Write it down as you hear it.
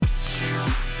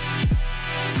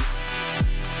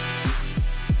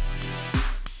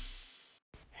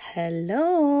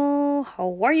Hello,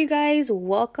 how are you guys?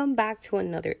 Welcome back to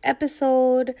another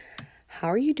episode. How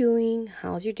are you doing?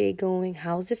 How's your day going?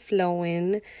 How's it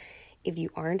flowing? If you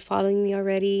aren't following me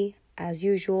already, as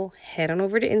usual, head on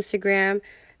over to Instagram,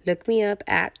 look me up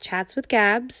at Chats with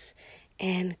Gabs,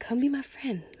 and come be my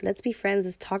friend. Let's be friends.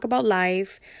 Let's talk about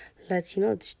life. Let's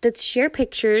share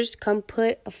pictures. Come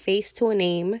put a face to a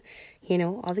name.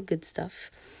 All the good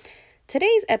stuff.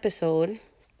 Today's episode,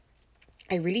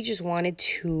 I really just wanted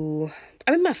to,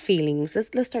 I'm in my feelings.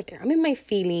 Let's start there. I'm in my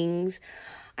feelings.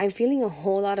 I'm feeling a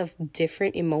whole lot of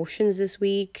different emotions this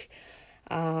week.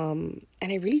 And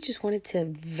I really just wanted to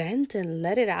vent and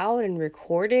let it out and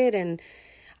record it. And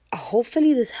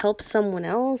hopefully this helps someone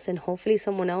else. And hopefully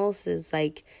someone else is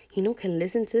can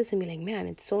listen to this and be like, man,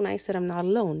 it's so nice that I'm not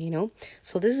alone,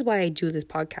 So this is why I do this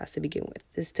podcast to begin with.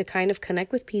 Is to kind of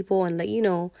connect with people and let you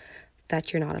know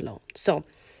that you're not alone. So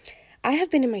I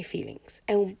have been in my feelings.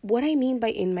 And what I mean by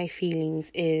in my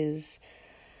feelings is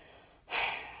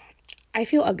I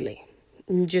feel ugly.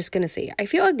 I'm just going to say I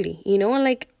feel ugly, and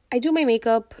I do my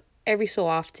makeup every so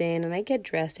often and I get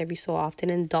dressed every so often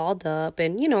and dolled up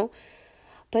and,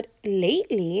 but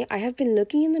lately I have been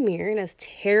looking in the mirror and as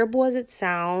terrible as it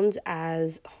sounds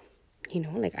as,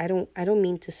 I don't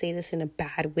mean to say this in a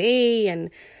bad way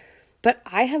but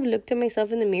I have looked at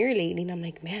myself in the mirror lately and I'm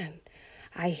like, man,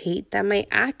 I hate that my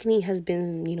acne has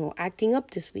been, acting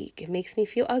up this week. It makes me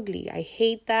feel ugly. I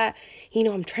hate that,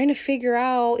 I'm trying to figure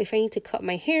out if I need to cut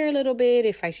my hair a little bit,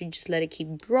 if I should just let it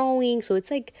keep growing. So it's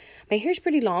like my hair's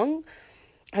pretty long.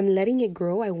 I'm letting it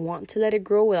grow. I want to let it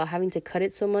grow without having to cut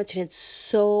it so much. And it's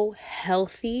so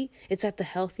healthy. It's at the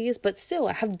healthiest. But still,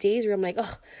 I have days where I'm like,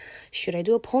 oh, should I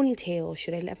do a ponytail?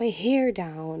 Should I let my hair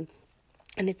down?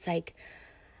 And it's like,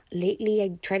 lately,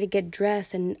 I try to get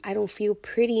dressed and I don't feel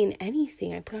pretty in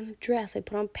anything. I put on a dress, I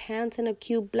put on pants and a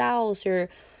cute blouse or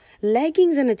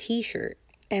leggings and a t-shirt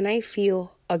and I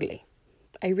feel ugly.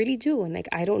 I really do. And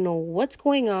I don't know what's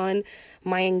going on.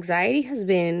 My anxiety has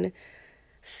been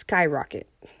skyrocket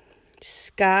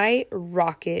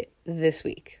this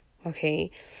week.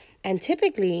 Okay. And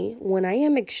typically when I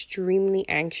am extremely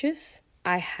anxious,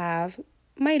 I have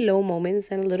my low moments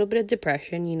and a little bit of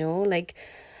depression,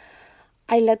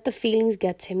 I let the feelings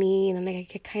get to me and I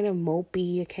get kind of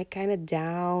mopey, I get kind of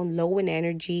down, low in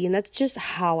energy. And that's just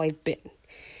how I've been.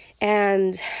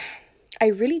 And I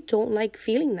really don't like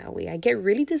feeling that way. I get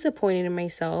really disappointed in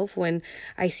myself when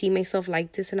I see myself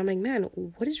like this. And I'm like, man,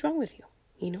 what is wrong with you?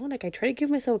 I try to give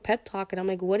myself a pep talk and I'm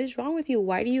like, what is wrong with you?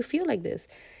 Why do you feel like this?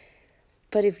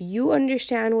 But if you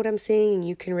understand what I'm saying and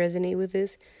you can resonate with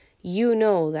this, you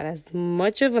know that as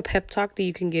much of a pep talk that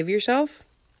you can give yourself,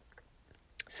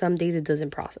 some days it doesn't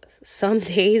process. Some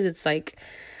days it's like,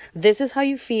 this is how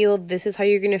you feel. This is how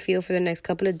you're going to feel for the next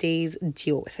couple of days.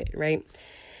 Deal with it, right?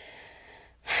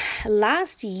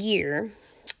 Last year,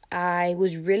 I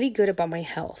was really good about my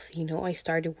health. I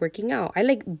started working out.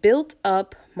 I built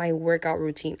up my workout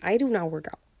routine. I do not work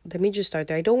out. Let me just start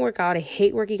there. I don't work out. I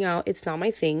hate working out. It's not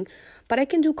my thing. But I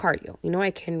can do cardio.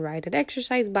 I can ride an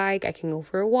exercise bike. I can go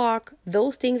for a walk.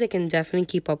 Those things I can definitely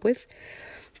keep up with.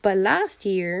 But last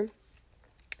year,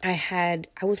 I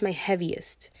was my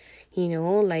heaviest,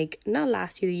 not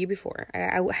last year, the year before.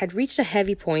 I had reached a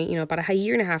heavy point, about a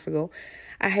year and a half ago.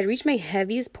 I had reached my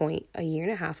heaviest point a year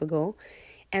and a half ago,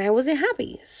 and I wasn't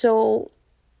happy. So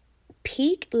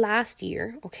peak last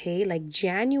year, okay,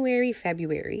 January,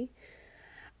 February,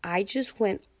 I just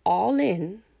went all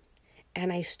in.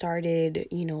 And I started,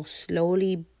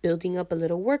 slowly building up a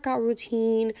little workout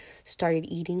routine, started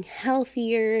eating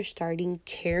healthier, starting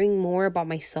caring more about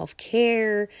my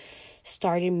self-care,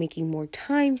 started making more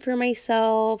time for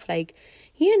myself,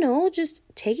 just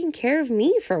taking care of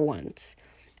me for once.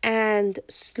 And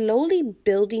slowly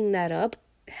building that up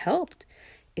helped.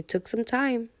 It took some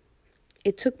time.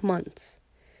 It took months.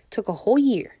 It took a whole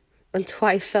year until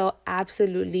I felt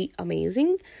absolutely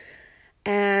amazing.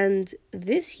 And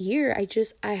this year,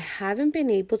 I haven't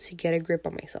been able to get a grip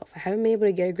on myself. I haven't been able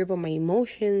to get a grip on my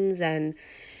emotions and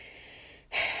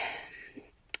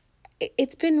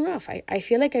it's been rough. I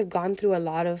feel like I've gone through a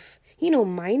lot of,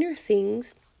 minor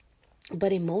things,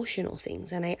 but emotional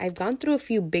things. And I've gone through a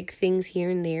few big things here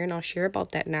and there, and I'll share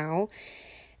about that now.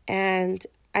 And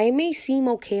I may seem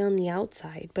okay on the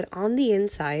outside, but on the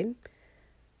inside,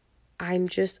 I'm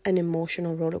just an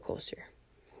emotional roller coaster,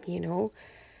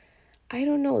 I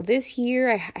don't know. This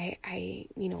year,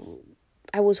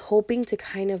 I was hoping to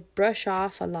kind of brush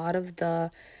off a lot of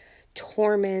the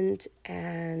torment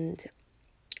and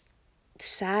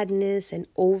sadness and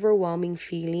overwhelming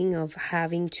feeling of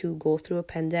having to go through a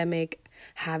pandemic,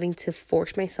 having to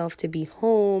force myself to be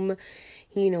home,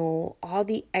 all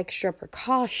the extra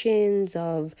precautions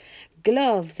of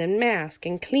gloves and mask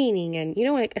and cleaning. And,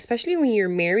 like, especially when you're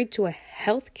married to a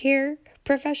healthcare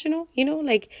professional,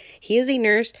 like he is a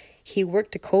nurse. He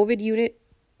worked the COVID unit,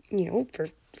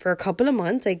 for a couple of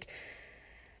months. Like,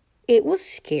 it was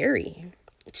scary.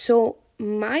 So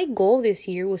my goal this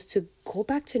year was to go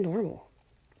back to normal.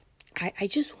 I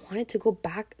just wanted to go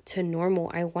back to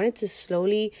normal. I wanted to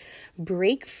slowly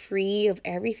break free of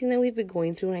everything that we've been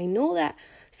going through. And I know that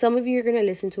some of you are going to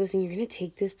listen to us and you're going to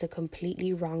take this the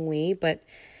completely wrong way. But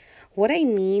what I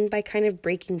mean by kind of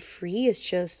breaking free is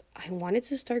just, I wanted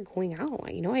to start going out.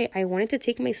 I wanted to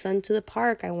take my son to the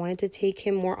park. I wanted to take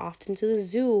him more often to the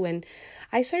zoo. And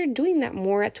I started doing that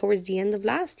more towards the end of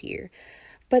last year.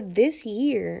 But this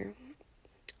year,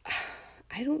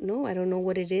 I don't know. I don't know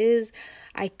what it is.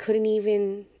 I couldn't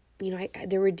even,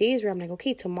 there were days where I'm like,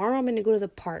 okay, tomorrow I'm going to go to the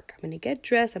park. I'm going to get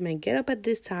dressed. I'm going to get up at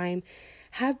this time,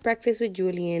 have breakfast with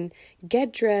Julian,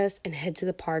 get dressed, and head to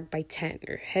the park by 10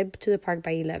 or head to the park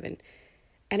by 11.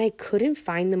 And I couldn't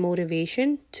find the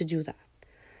motivation to do that.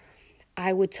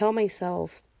 I would tell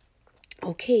myself,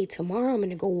 okay, tomorrow I'm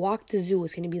going to go walk the zoo.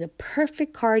 It's going to be the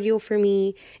perfect cardio for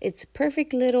me. It's a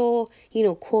perfect little,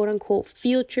 quote unquote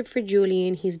field trip for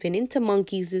Julian. He's been into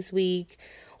monkeys this week.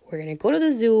 We're going to go to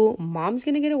the zoo. Mom's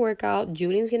going to get a workout.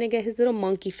 Julian's going to get his little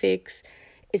monkey fix.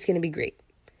 It's going to be great.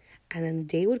 And then the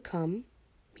day would come,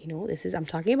 I'm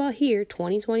talking about here,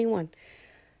 2021.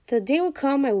 The day would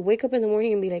come, I would wake up in the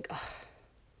morning and be like, oh,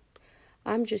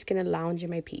 I'm just going to lounge in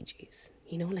my PJs,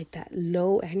 like that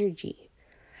low energy.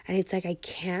 And it's like, I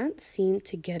can't seem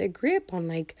to get a grip on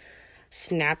like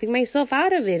snapping myself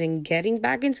out of it and getting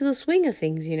back into the swing of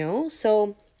things,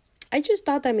 So I just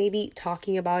thought that maybe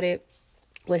talking about it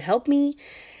would help me.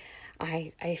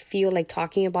 I feel like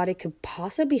talking about it could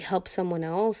possibly help someone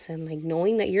else, and like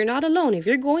knowing that you're not alone. If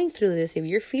you're going through this, if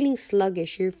you're feeling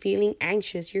sluggish, you're feeling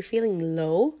anxious, you're feeling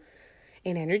low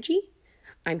in energy,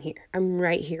 I'm here. I'm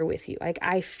right here with you. Like,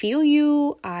 I feel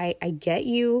you. I get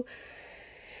you.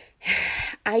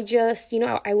 I just,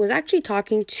 I was actually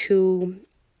talking to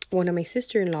one of my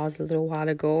sister-in-laws a little while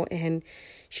ago, and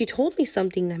she told me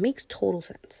something that makes total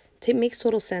sense. It makes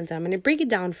total sense. I'm going to break it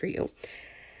down for you.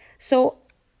 So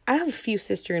I have a few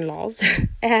sister-in-laws,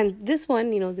 and this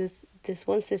one, this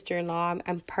one sister-in-law,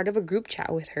 I'm part of a group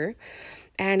chat with her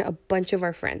and a bunch of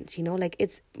our friends,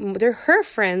 they're her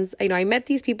friends. I met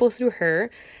these people through her.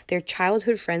 They're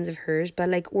childhood friends of hers, but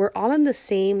like, we're all on the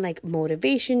same like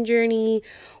motivation journey.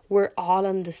 We're all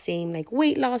on the same like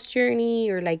weight loss journey,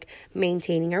 or like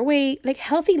maintaining our weight, like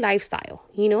healthy lifestyle,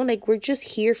 like we're just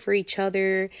here for each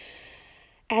other.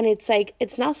 And it's like,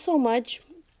 it's not so much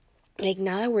like,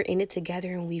 now that we're in it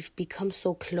together and we've become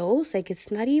so close, like, it's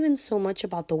not even so much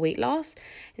about the weight loss.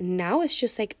 Now it's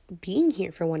just like being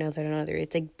here for one another.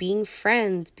 It's like being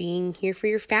friends, being here for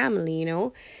your family,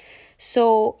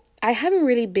 So I haven't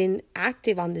really been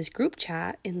active on this group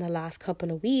chat in the last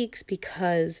couple of weeks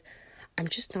because I'm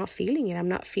just not feeling it. I'm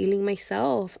not feeling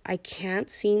myself. I can't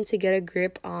seem to get a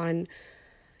grip on,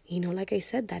 like I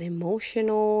said, that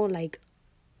emotional, like,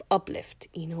 uplift,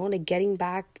 like getting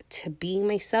back to being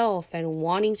myself and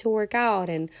wanting to work out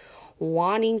and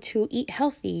wanting to eat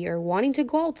healthy or wanting to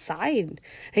go outside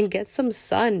and get some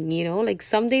sun, like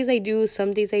some days I do,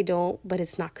 some days I don't, but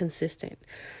it's not consistent.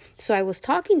 So I was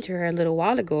talking to her a little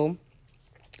while ago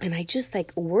and I just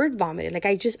like word vomited. Like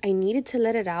I needed to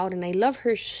let it out, and I love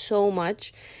her so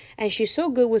much, and she's so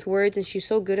good with words, and she's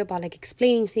so good about like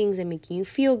explaining things and making you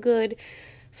feel good.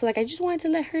 So, like, I just wanted to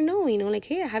let her know, like,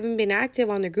 hey, I haven't been active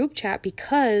on the group chat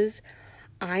because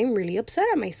I'm really upset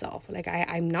at myself. Like,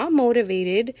 I'm not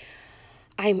motivated.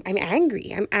 I'm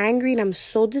angry. I'm angry, and I'm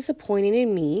so disappointed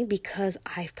in me because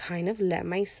I've kind of let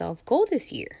myself go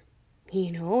this year,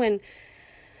 and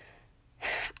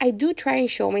I do try and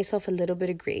show myself a little bit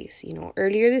of grace.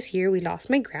 Earlier this year, we lost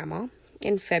my grandma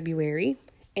in February,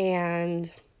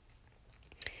 and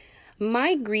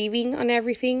my grieving on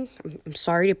everything, I'm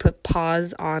sorry to put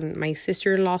pause on my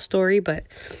sister-in-law story, but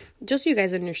just so you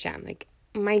guys understand, like,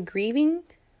 my grieving,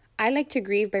 I like to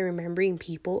grieve by remembering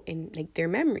people in like their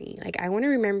memory. Like, I want to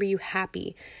remember you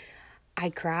happy.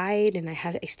 I cried, and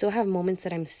I still have moments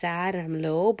that I'm sad and I'm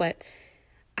low, but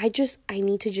I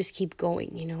need to just keep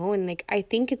going, and like, I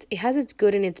think it has its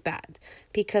good and its bad,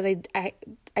 because I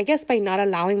guess by not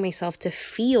allowing myself to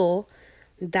feel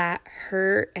that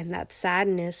hurt and that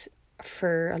sadness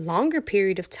for a longer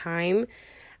period of time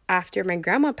after my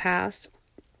grandma passed,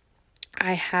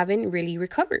 I haven't really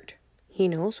recovered,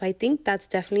 so I think that's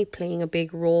definitely playing a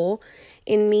big role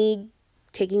in me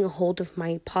taking a hold of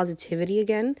my positivity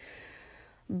again.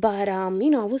 But, I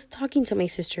was talking to my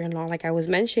sister-in-law, like I was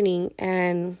mentioning,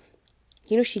 and,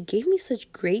 she gave me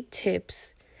such great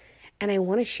tips, and I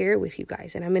want to share it with you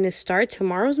guys. And I'm going to start,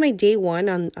 tomorrow's my day one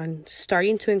on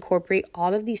starting to incorporate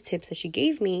all of these tips that she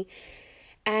gave me.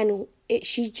 And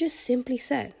she just simply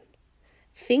said,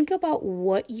 think about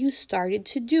what you started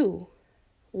to do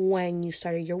when you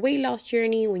started your weight loss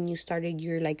journey, when you started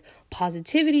your like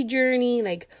positivity journey,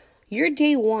 like your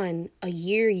day one, a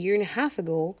year and a half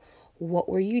ago. What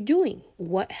were you doing?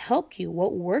 What helped you?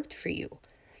 What worked for you?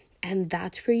 And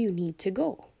that's where you need to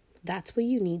go. That's what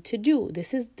you need to do.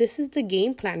 This is the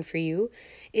game plan for you,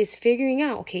 is figuring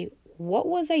out, okay, what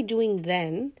was I doing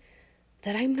then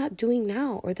that I'm not doing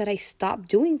now, or that I stopped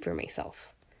doing for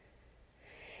myself?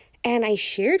 And I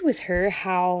shared with her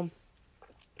how,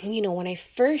 when I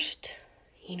first,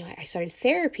 I started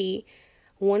therapy,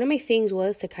 one of my things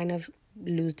was to kind of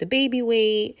lose the baby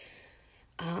weight,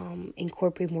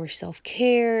 incorporate more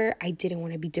self-care. I didn't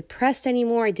want to be depressed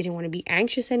anymore. I didn't want to be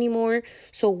anxious anymore.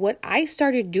 So what I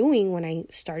started doing when I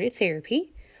started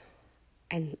therapy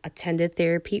and attended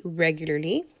therapy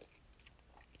regularly,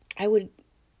 I would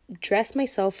dress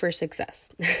myself for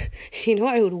success.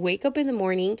 I would wake up in the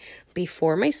morning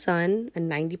before my son,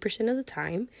 and 90% of the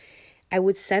time, I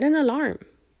would set an alarm.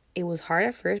 It was hard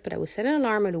at first, but I would set an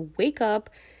alarm. I would wake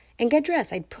up and get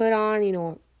dressed. I'd put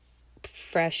on,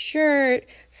 fresh shirt,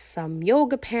 some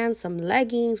yoga pants, some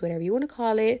leggings, whatever you want to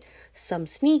call it, some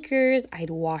sneakers.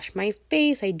 I'd wash my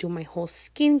face. I'd do my whole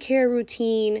skincare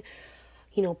routine,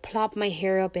 plop my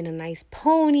hair up in a nice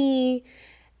pony,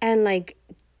 and like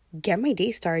get my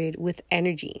day started with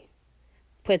energy.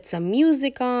 Put some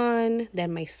music on.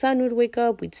 Then my son would wake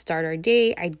up. We'd start our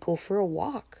day. I'd go for a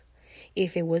walk.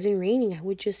 If it wasn't raining, I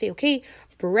would just say, okay,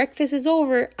 breakfast is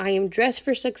over. I am dressed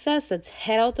for success. Let's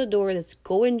head out the door. Let's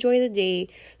go enjoy the day.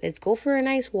 Let's go for a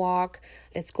nice walk.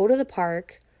 Let's go to the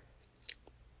park.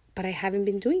 But I haven't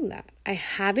been doing that. I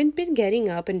haven't been getting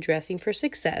up and dressing for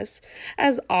success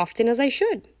as often as I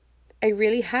should. I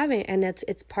really haven't. And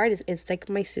it's like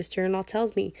my sister-in-law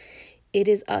tells me, it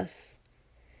is us.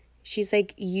 She's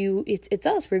like, it's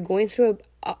us. We're going through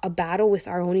a battle with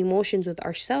our own emotions, with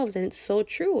ourselves. And it's so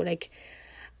true. Like,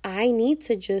 I need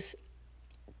to just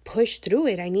push through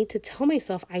it. I need to tell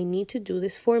myself I need to do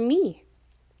this for me.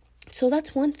 So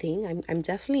that's one thing. I'm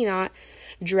definitely not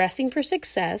dressing for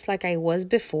success like I was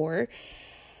before.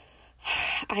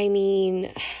 I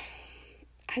mean,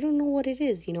 I don't know what it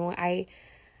is. I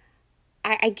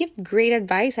give great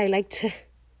advice. I like to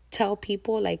tell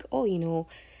people like, oh,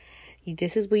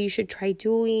 this is what you should try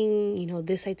doing.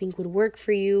 This I think would work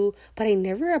for you. But I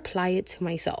never apply it to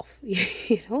myself.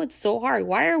 It's so hard.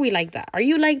 Why are we like that? Are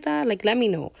you like that? Like, let me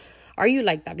know. Are you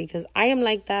like that? Because I am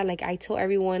like that. Like, I tell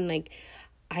everyone, like,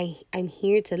 I'm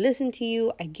here to listen to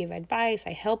you. I give advice.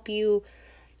 I help you.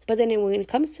 But then when it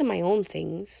comes to my own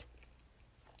things,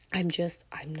 I'm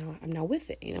not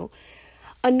with it,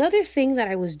 Another thing that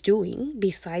I was doing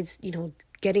besides,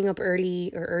 getting up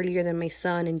early or earlier than my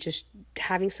son and just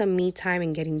having some me time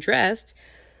and getting dressed,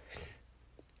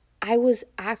 I was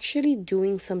actually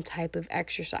doing some type of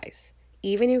exercise.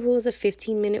 Even if it was a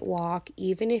 15-minute walk,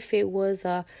 even if it was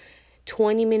a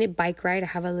 20-minute bike ride. I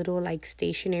have a little like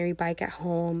stationary bike at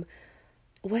home.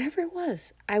 Whatever it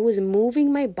was, I was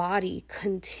moving my body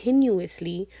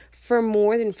continuously for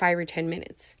more than 5 or 10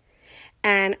 minutes.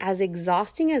 And as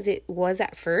exhausting as it was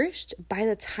at first, by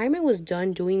the time I was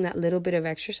done doing that little bit of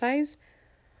exercise,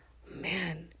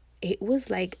 man, it was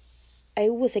like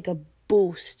a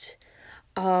boost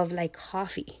of like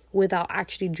coffee without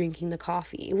actually drinking the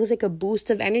coffee. It was like a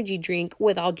boost of energy drink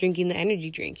without drinking the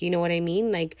energy drink. You know what I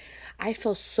mean? Like, I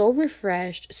felt so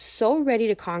refreshed, so ready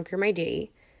to conquer my day.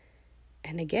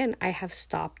 And again, I have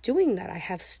stopped doing that. I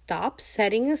have stopped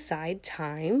setting aside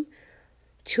time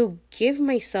to give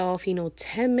myself,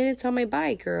 10 minutes on my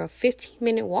bike or a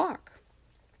 15-minute walk.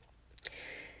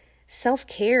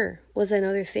 Self-care was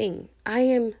another thing. I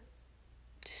am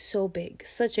so big,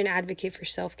 such an advocate for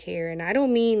self-care. And I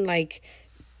don't mean like,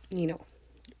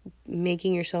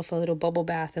 making yourself a little bubble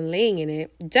bath and laying in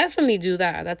it. Definitely do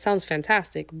that. That sounds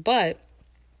fantastic. But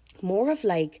more of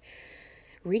like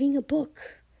reading a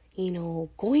book,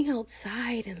 going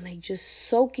outside and like just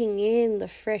soaking in the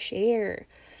fresh air,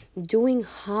 doing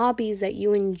hobbies that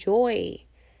you enjoy.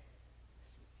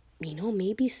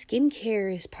 Maybe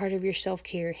skincare is part of your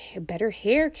self-care, better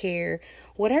hair care,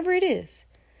 whatever it is.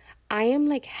 I am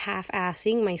like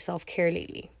half-assing my self-care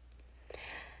lately.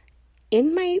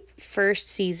 In my first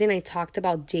season, I talked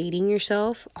about dating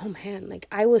yourself. Oh man, like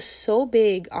I was so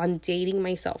big on dating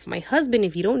myself. My husband,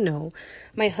 if you don't know,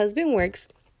 my husband works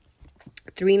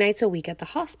 3 nights a week at the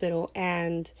hospital.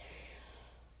 And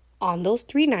on those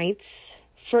 3 nights,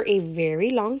 for a very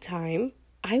long time,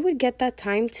 I would get that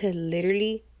time to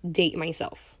literally date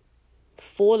myself.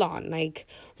 Full on, like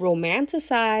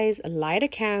romanticize, light a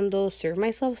candle, serve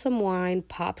myself some wine,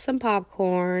 pop some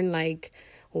popcorn, like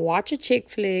watch a chick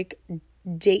flick,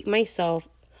 date myself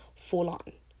full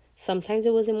on. Sometimes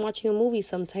it wasn't watching a movie.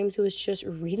 Sometimes it was just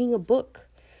reading a book,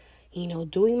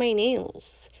 doing my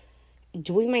nails,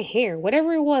 doing my hair,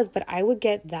 whatever it was. But I would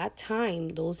get that time,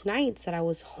 those nights that I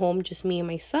was home, just me and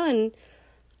my son,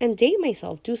 and date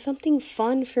myself, do something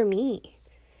fun for me.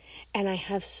 And I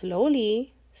have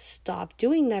slowly stopped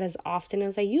doing that as often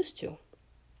as I used to.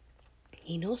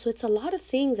 So it's a lot of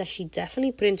things that she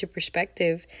definitely put into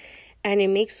perspective, and it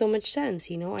makes so much sense.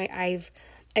 I've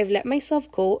let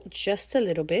myself go just a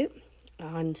little bit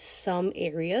on some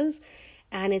areas,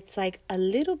 and it's like a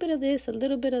little bit of this, a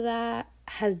little bit of that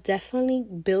has definitely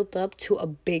built up to a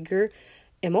bigger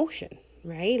emotion,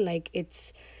 right? Like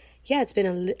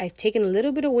I've taken a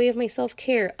little bit away of my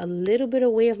self-care, a little bit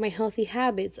away of my healthy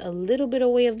habits, a little bit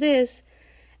away of this,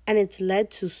 and it's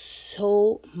led to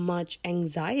so much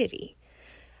anxiety,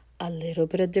 a little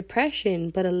bit of depression,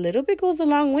 but a little bit goes a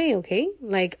long way, okay?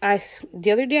 Like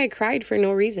the other day I cried for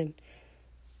no reason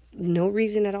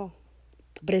at all.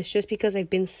 But it's just because I've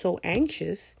been so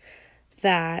anxious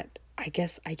that I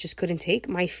guess I just couldn't take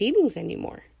my feelings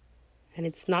anymore. And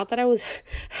it's not that I was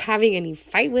having any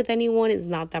fight with anyone. It's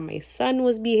not that my son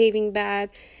was behaving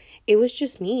bad. It was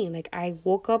just me. Like I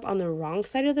woke up on the wrong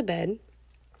side of the bed.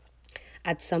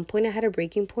 At some point I had a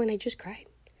breaking point. I just cried.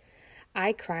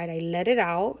 I let it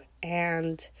out,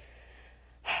 and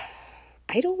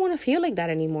I don't want to feel like that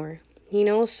anymore.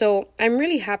 So I'm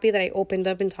really happy that I opened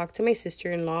up and talked to my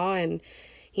sister-in-law, and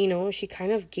she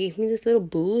kind of gave me this little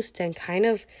boost, and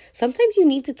sometimes you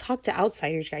need to talk to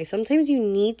outsiders, guys. Sometimes you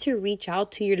need to reach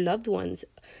out to your loved ones,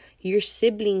 your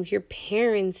siblings, your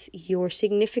parents, your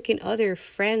significant other,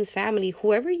 friends, family,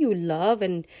 whoever you love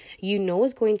and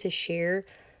is going to share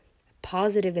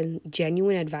positive and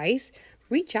genuine advice.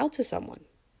 Reach out to someone,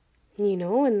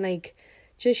 and like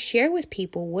just share with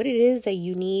people what it is that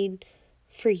you need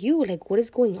for you, like what is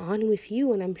going on with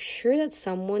you. And I'm sure that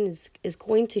someone is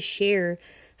going to share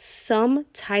some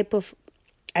type of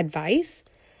advice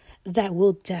that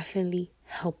will definitely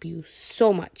help you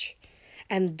so much.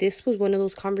 And this was one of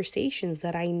those conversations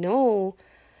that I know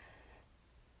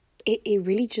it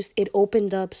really just, it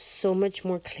opened up so much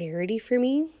more clarity for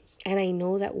me. And I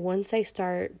know that once I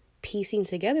start piecing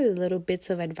together the little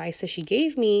bits of advice that she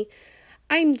gave me,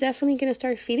 I'm definitely going to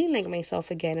start feeling like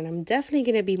myself again. And I'm definitely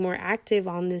going to be more active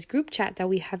on this group chat that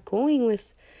we have going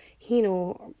with,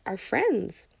 our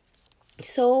friends.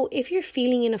 So if you're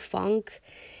feeling in a funk,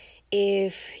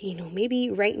 if, maybe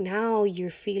right now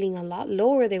you're feeling a lot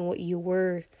lower than what you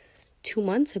were 2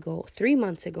 months ago, 3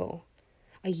 months ago,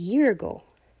 a year ago,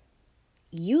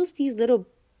 use these little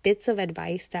bits of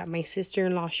advice that my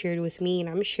sister-in-law shared with me and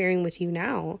I'm sharing with you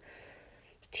now.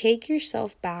 Take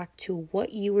yourself back to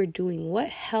what you were doing. What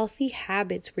healthy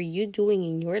habits were you doing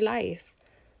in your life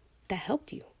that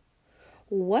helped you?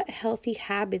 What healthy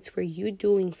habits were you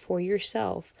doing for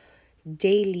yourself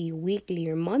daily, weekly,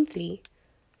 or monthly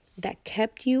that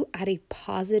kept you at a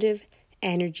positive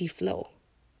energy flow?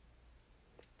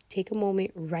 Take a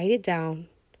moment, write it down,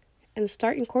 and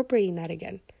start incorporating that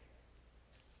again.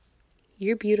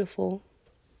 You're beautiful.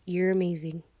 You're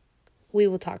amazing. We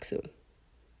will talk soon.